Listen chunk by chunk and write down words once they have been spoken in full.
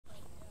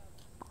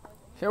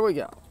Here we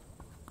go.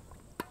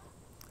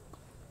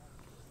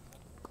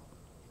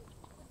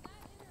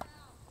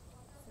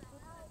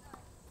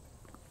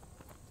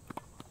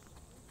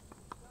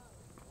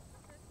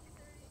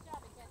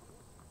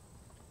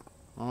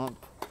 Oh,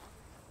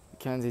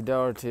 Makenzie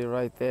Dougherty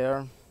right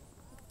there.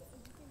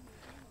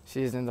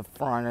 She's in the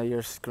front of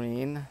your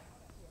screen.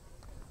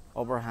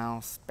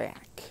 Oberhaus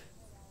back.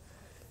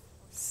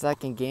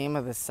 Second game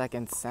of the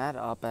second set,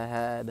 up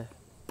ahead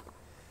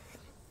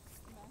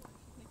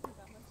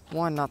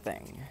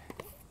 1-0.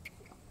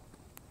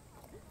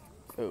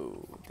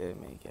 Ooh,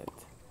 didn't make it.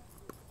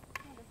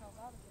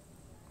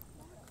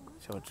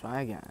 She'll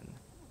try again.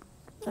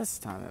 This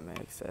time it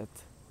makes it.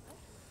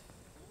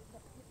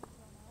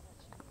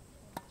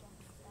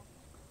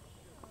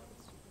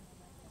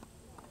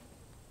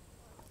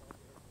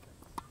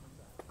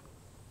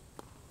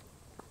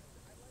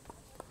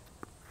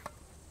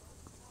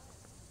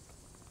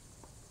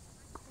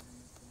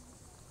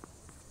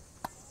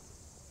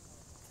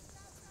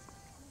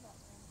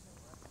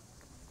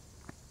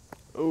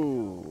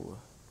 Ooh,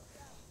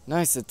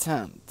 nice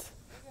attempt,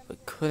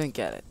 but couldn't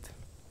get it.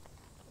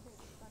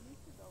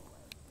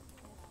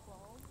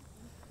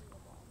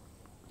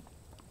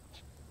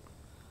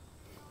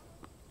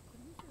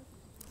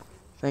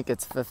 I think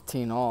it's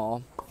 15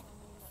 all.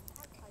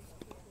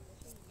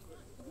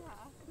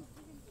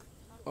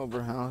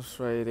 Oberhaus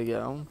ready to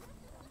go.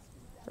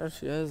 There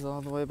she is,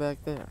 all the way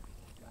back there.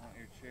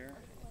 Your chair?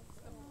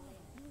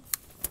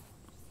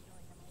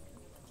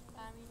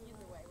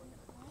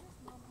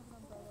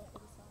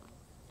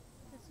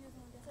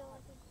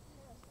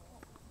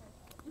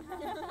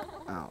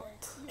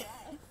 Out.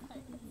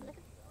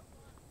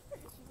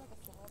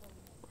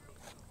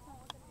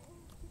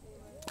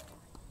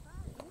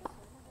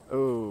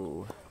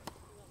 Ooh,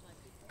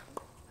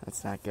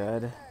 that's not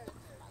good.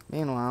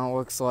 Meanwhile,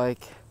 looks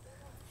like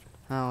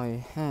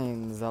Allie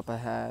Haynes up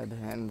ahead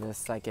in the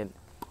second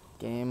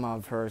game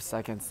of her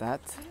second set.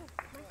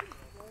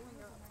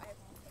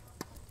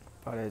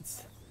 But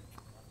it's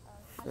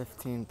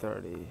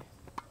 15-30.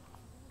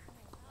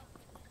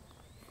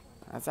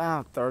 That's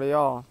out, 30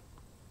 all.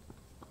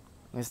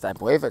 At least I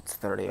believe it's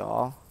 30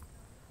 all.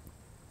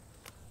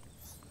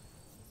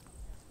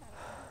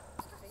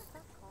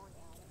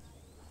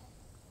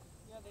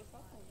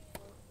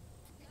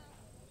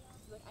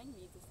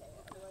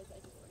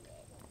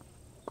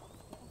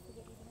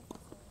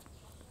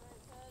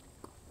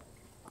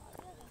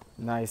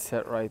 Nice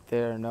hit right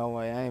there. No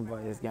way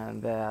anybody's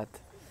gotten that.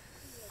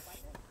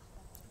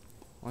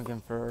 Looking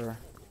for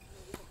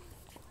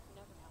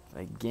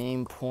the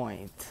game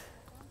point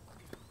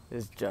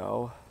is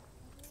Joe.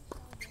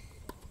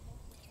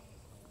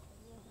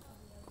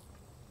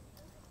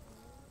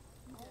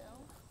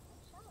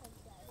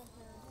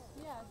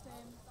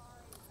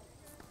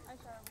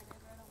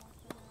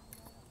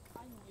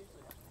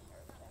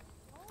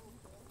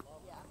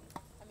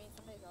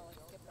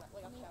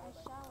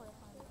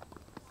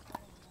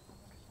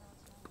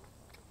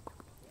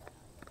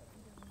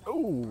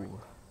 Ooh,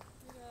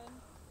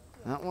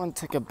 that one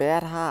took a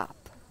bad hop.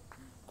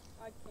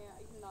 I can't.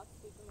 I cannot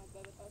sleep in my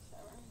bed without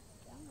showering.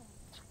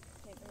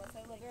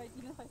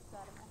 Even if I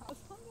sat in my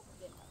house.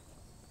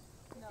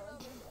 No,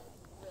 really?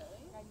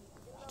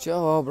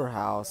 Joe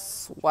Oberhaus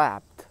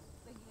swept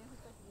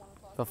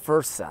the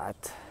first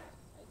set.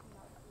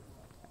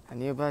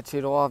 And you bet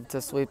you'd love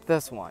to sweep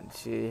this one.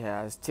 She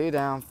has 2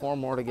 down, 4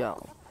 more to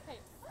go.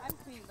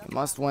 You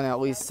must win at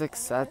least 6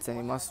 sets, and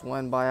you must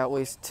win by at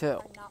least 2.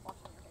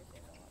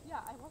 Yeah,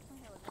 I wash my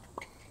hair with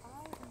I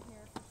am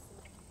here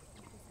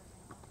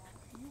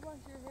for you wash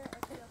your hair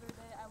every other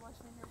day. I wash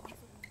my hair once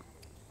a week.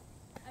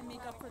 I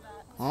make up for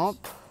that. Oh,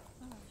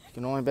 you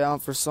can only be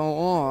out for so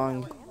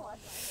long.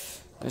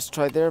 Nice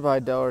try there by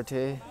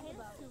Dougherty.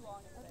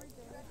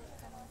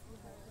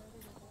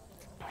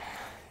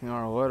 You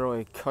are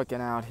literally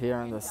cooking out here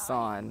in the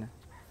sun.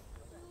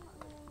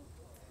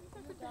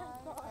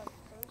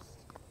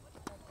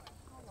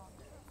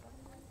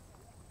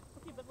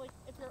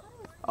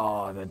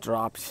 Oh, the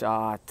drop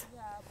shot.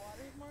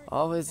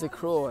 Always the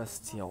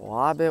cruelest. You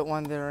lob it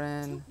when they're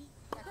in,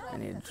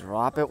 and you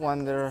drop it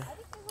when they're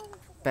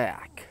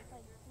back.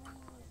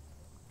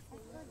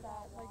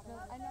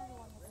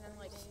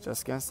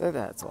 Just gonna say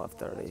that, it's left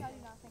 30.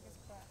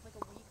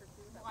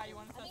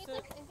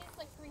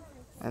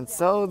 And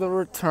so the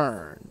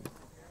return.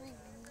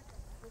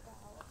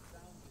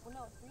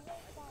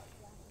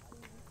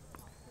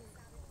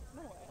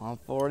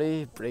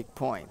 140, break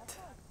point.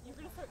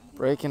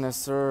 Breaking a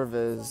serve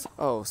is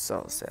oh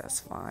so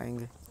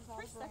satisfying.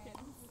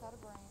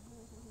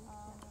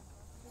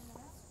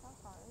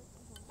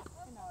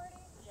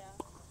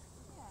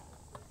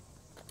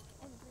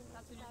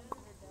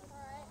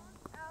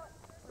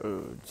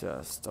 Ooh,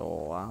 just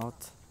all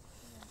out.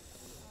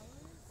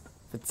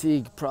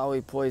 Fatigue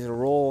probably plays a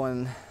role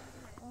in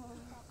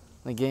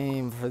the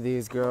game for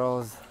these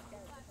girls.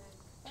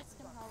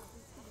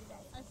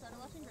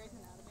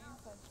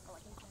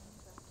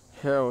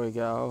 Here we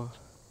go.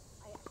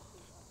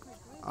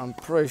 I'm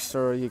pretty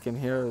sure you can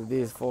hear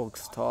these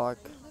folks talk.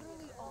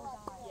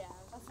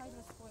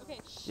 Okay,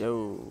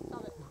 Yo.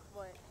 Stop it.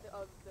 What? The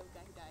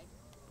guy who died.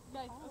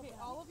 Guys, okay,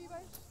 all of you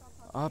guys stop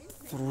talking. Up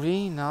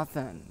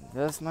 3-0.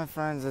 This, my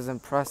friends, is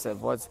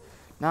impressive. What's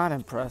not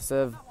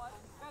impressive Guys,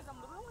 I'm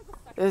literally like the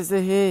second. is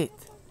the heat.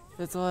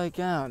 It's like,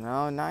 I don't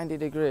know, 90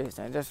 degrees.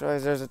 I just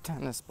realized there's a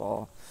tennis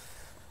ball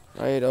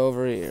right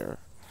over here.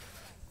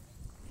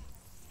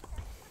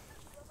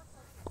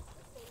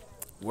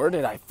 Where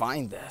did I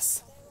find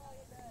this?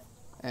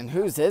 And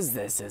whose is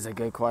this is a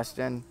good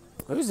question.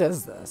 Whose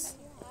is this?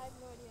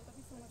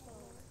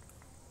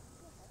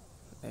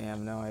 They have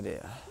no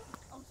idea.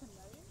 Oh,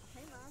 tonight?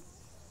 Hey, Mom.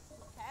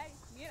 Hey,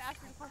 me and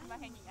Ashley were talking about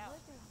hanging out.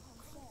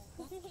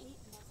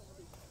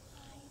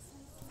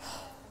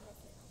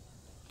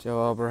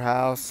 Joe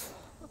Oberhaus.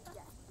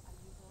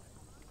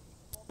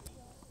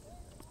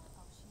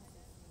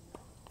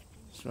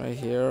 It's right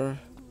here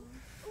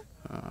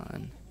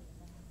on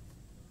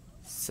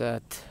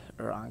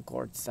on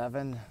court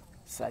 7,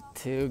 set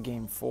 2,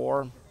 game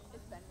 4.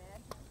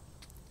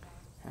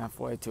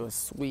 Halfway to a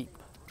sweep.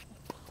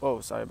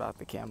 Whoa, sorry about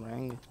the camera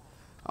angle.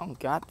 Oh,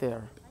 got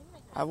there.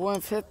 I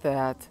wouldn't have hit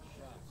that,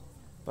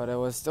 but it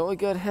was still a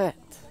good hit,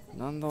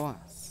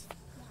 nonetheless.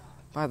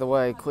 By the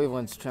way,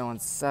 Cleveland's trailing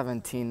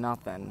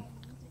 17-0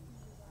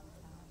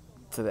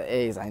 to the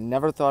A's. I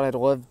never thought I'd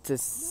live to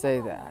say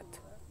that.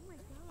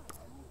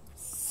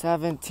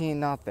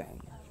 17-0.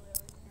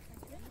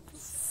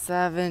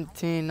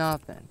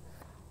 17-0.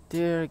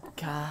 Dear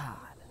God.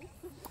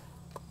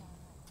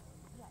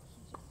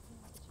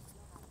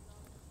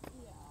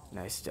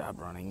 Nice job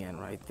running in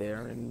right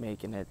there and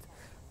making it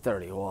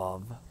 30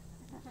 love.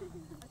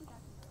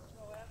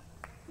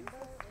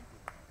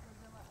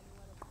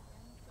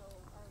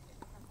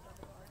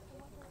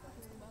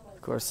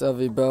 Of course,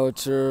 Sylvie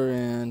Belcher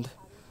and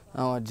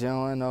Ella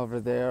Jillen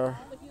over there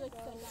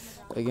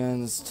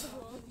against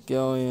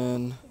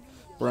Gillian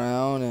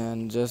Brown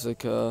and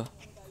Jessica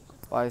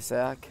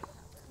Lysak.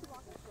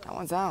 That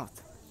one's out.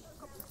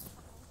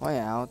 Way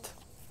out.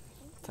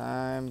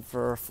 Time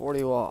for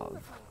 40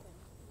 love.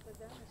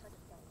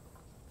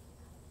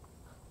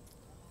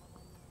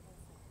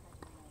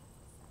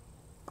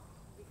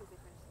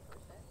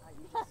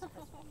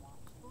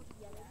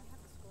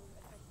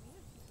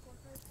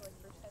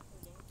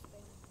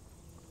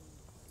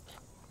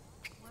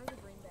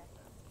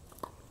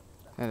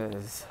 It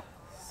is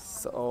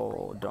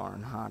so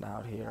darn hot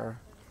out here.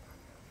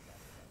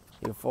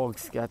 You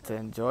folks get to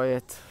enjoy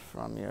it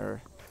from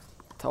your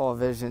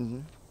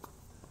television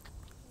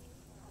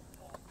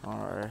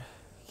or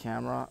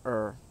camera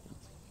or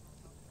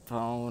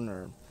phone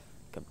or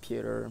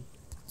computer.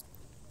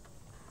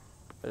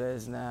 It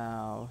is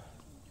now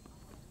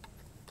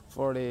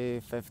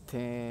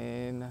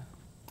 40:15.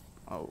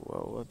 Oh,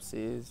 whoa,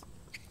 whoopsies.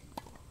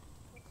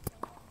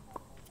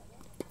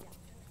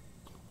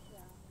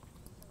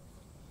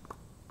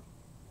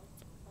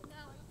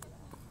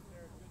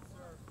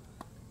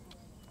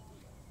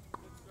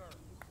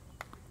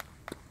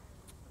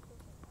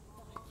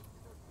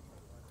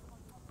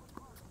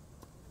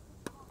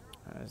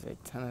 There's a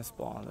tennis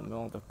ball in the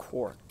middle of the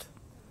court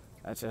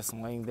that's just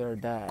laying there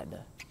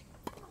dead.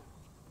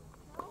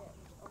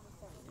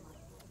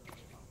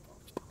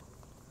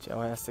 Joe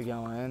has to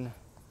go in.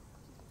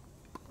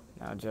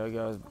 Now Joe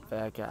goes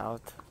back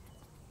out.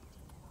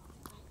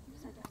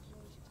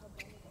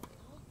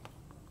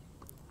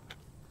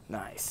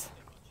 Nice.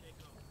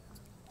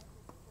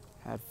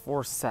 Had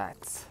 4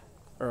 sets,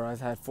 or I've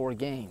had 4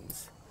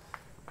 games.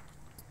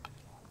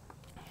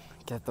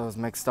 Get those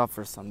mixed up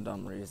for some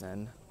dumb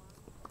reason.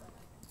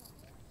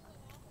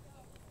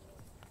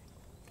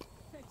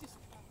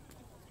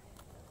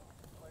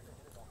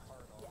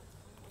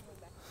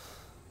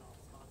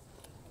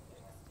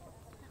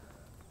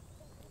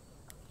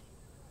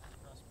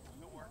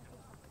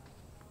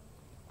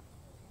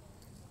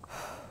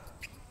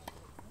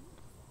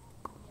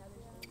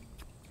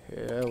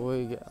 Here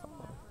we go.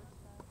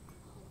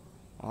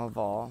 All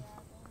ball.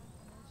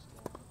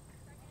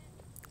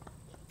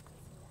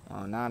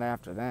 Oh, not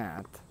after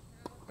that.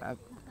 That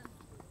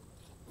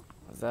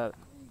was that.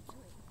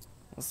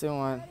 Let's see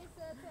what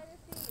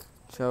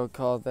Joe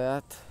called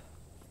that.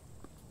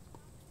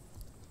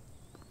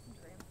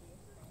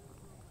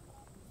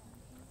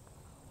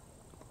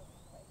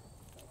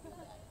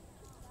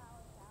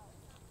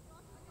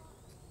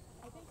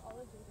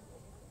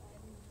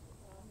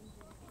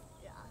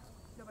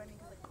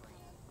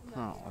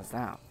 Oh, what's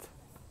that?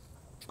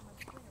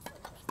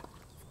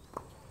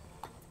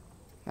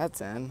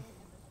 That's in.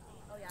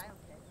 Oh yeah, I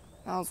don't care.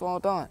 That was well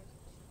done.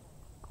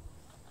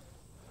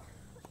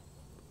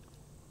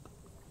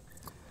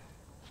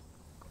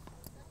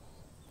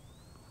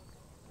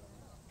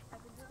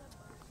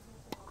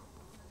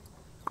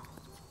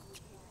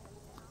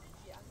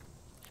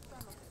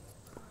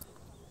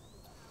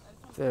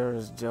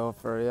 There's Joe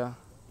for you.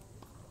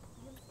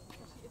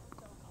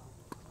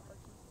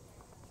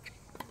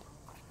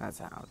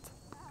 That's out.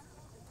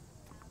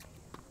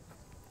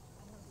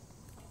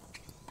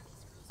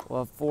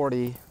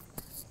 12:40.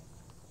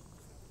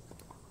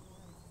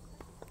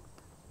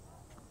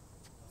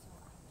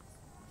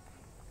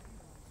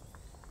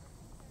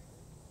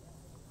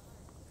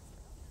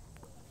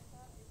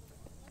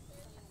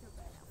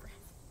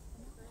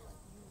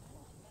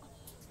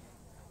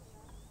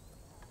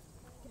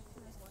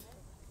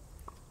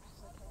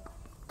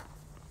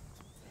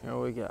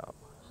 we go.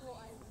 Well,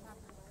 I have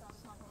to stop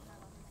talking about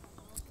it on my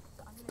phone.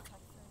 So I'm gonna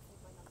text her and see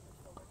if my number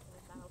still works,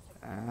 and then I'll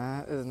text her.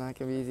 That is not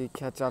going to be easy to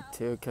catch up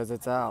to because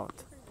it's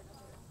out.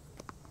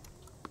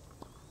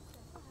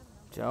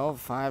 Joe,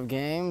 5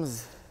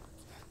 games.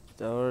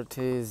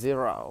 Dougherty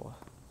 0.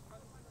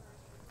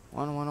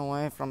 1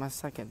 away from a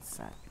second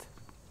set.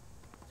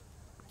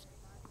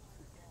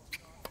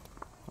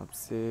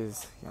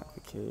 Oopsies, got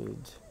the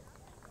cage.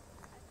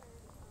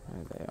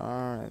 There they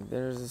are, and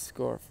there's a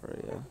score for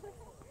you.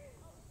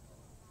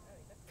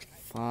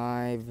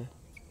 5-0.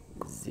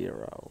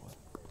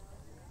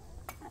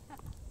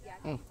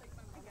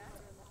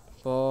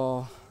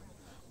 Ball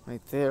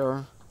right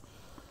there.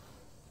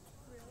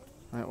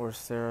 Right where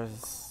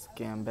Sarah's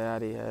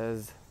Gambatti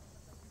is.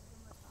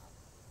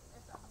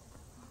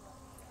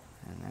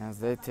 And as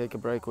they take a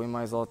break, we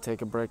might as well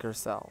take a break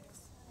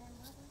ourselves.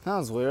 That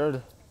was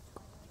weird.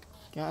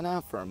 Got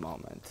out for a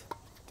moment.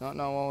 Don't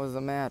know what was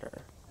the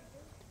matter.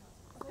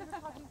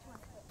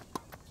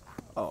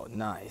 Oh,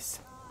 nice.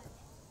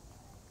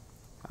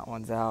 That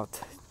one's out.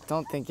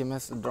 Don't think you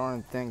missed a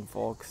darn thing,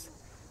 folks.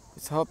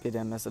 Just hope you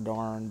didn't miss a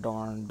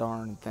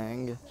darn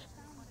thing.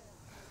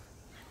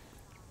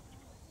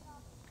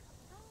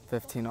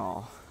 15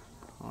 all.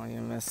 Oh,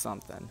 you missed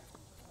something.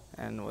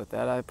 And with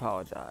that, I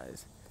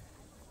apologize.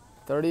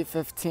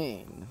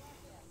 30-15.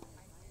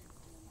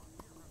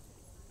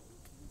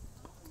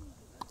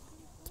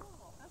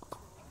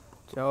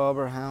 Joe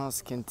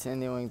Oberhaus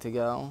continuing to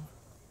go.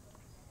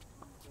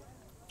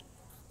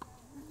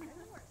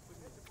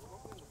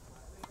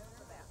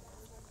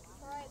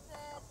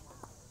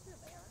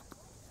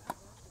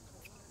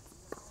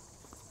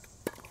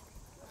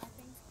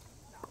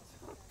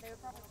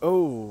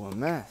 Oh, a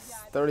mess.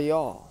 30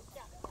 all.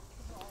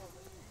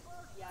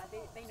 Yeah,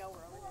 they know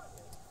we're over there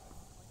too.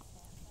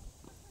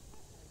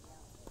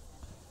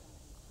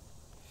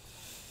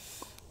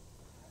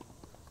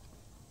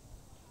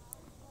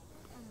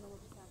 I don't know what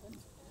just happened.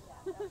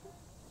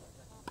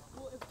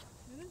 Well, if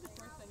this is the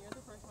first, then you're the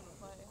first one to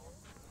play.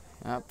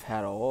 Yep,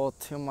 had a little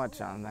too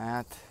much on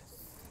that.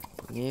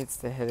 Needs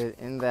to hit it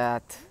in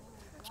that.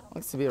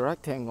 Looks to be a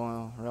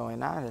rectangle, really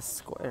not a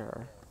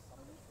square.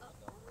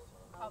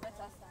 Oh, that's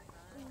us then.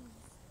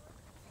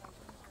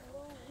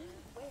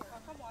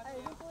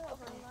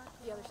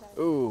 The other side.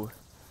 Ooh.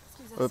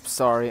 Oops,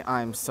 sorry.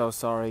 I'm so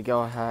sorry.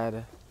 Go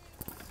ahead.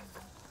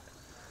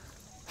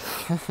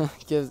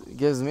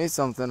 gives me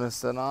something to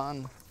sit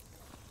on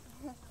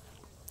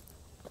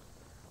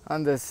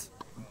this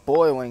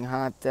boiling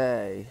hot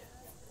day.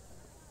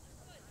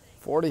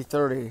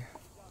 40-30.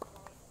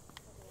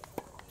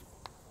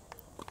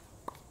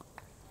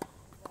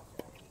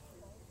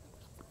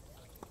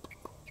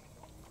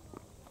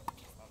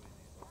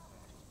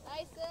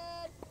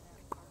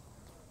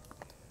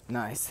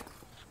 Nice.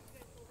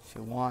 She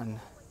won.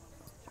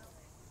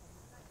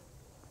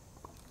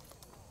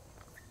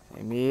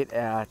 They meet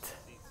at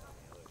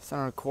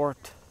center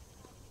court.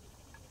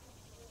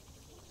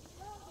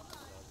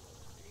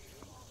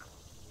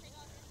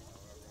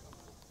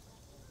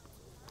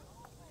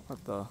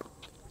 What the?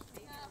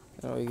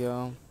 There we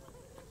go.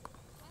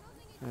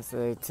 As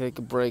they take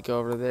a break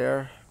over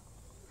there.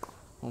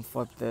 We'll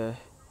flip the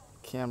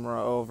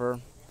camera over.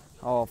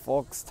 Hello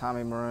folks,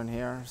 Tommy Maroon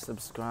here.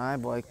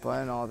 Subscribe, like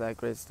button, all that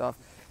great stuff.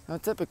 You know,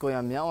 typically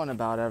I'm yelling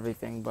about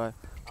everything, but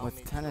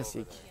with tennis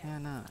you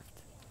cannot.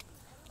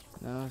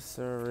 No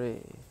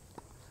siree.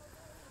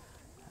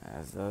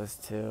 As those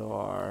two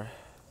are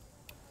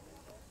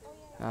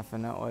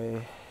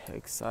definitely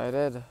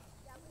excited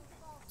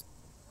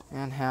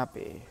and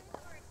happy.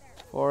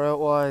 For it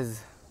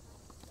was,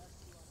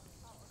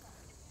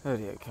 who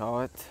do you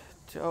call it?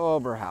 Joe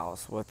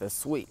Oberhaus with a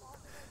sweep.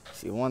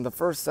 She won the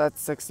first set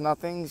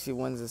 6-0. She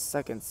wins the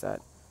second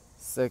set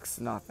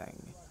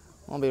 6-0.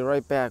 We'll be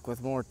right back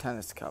with more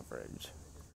tennis coverage.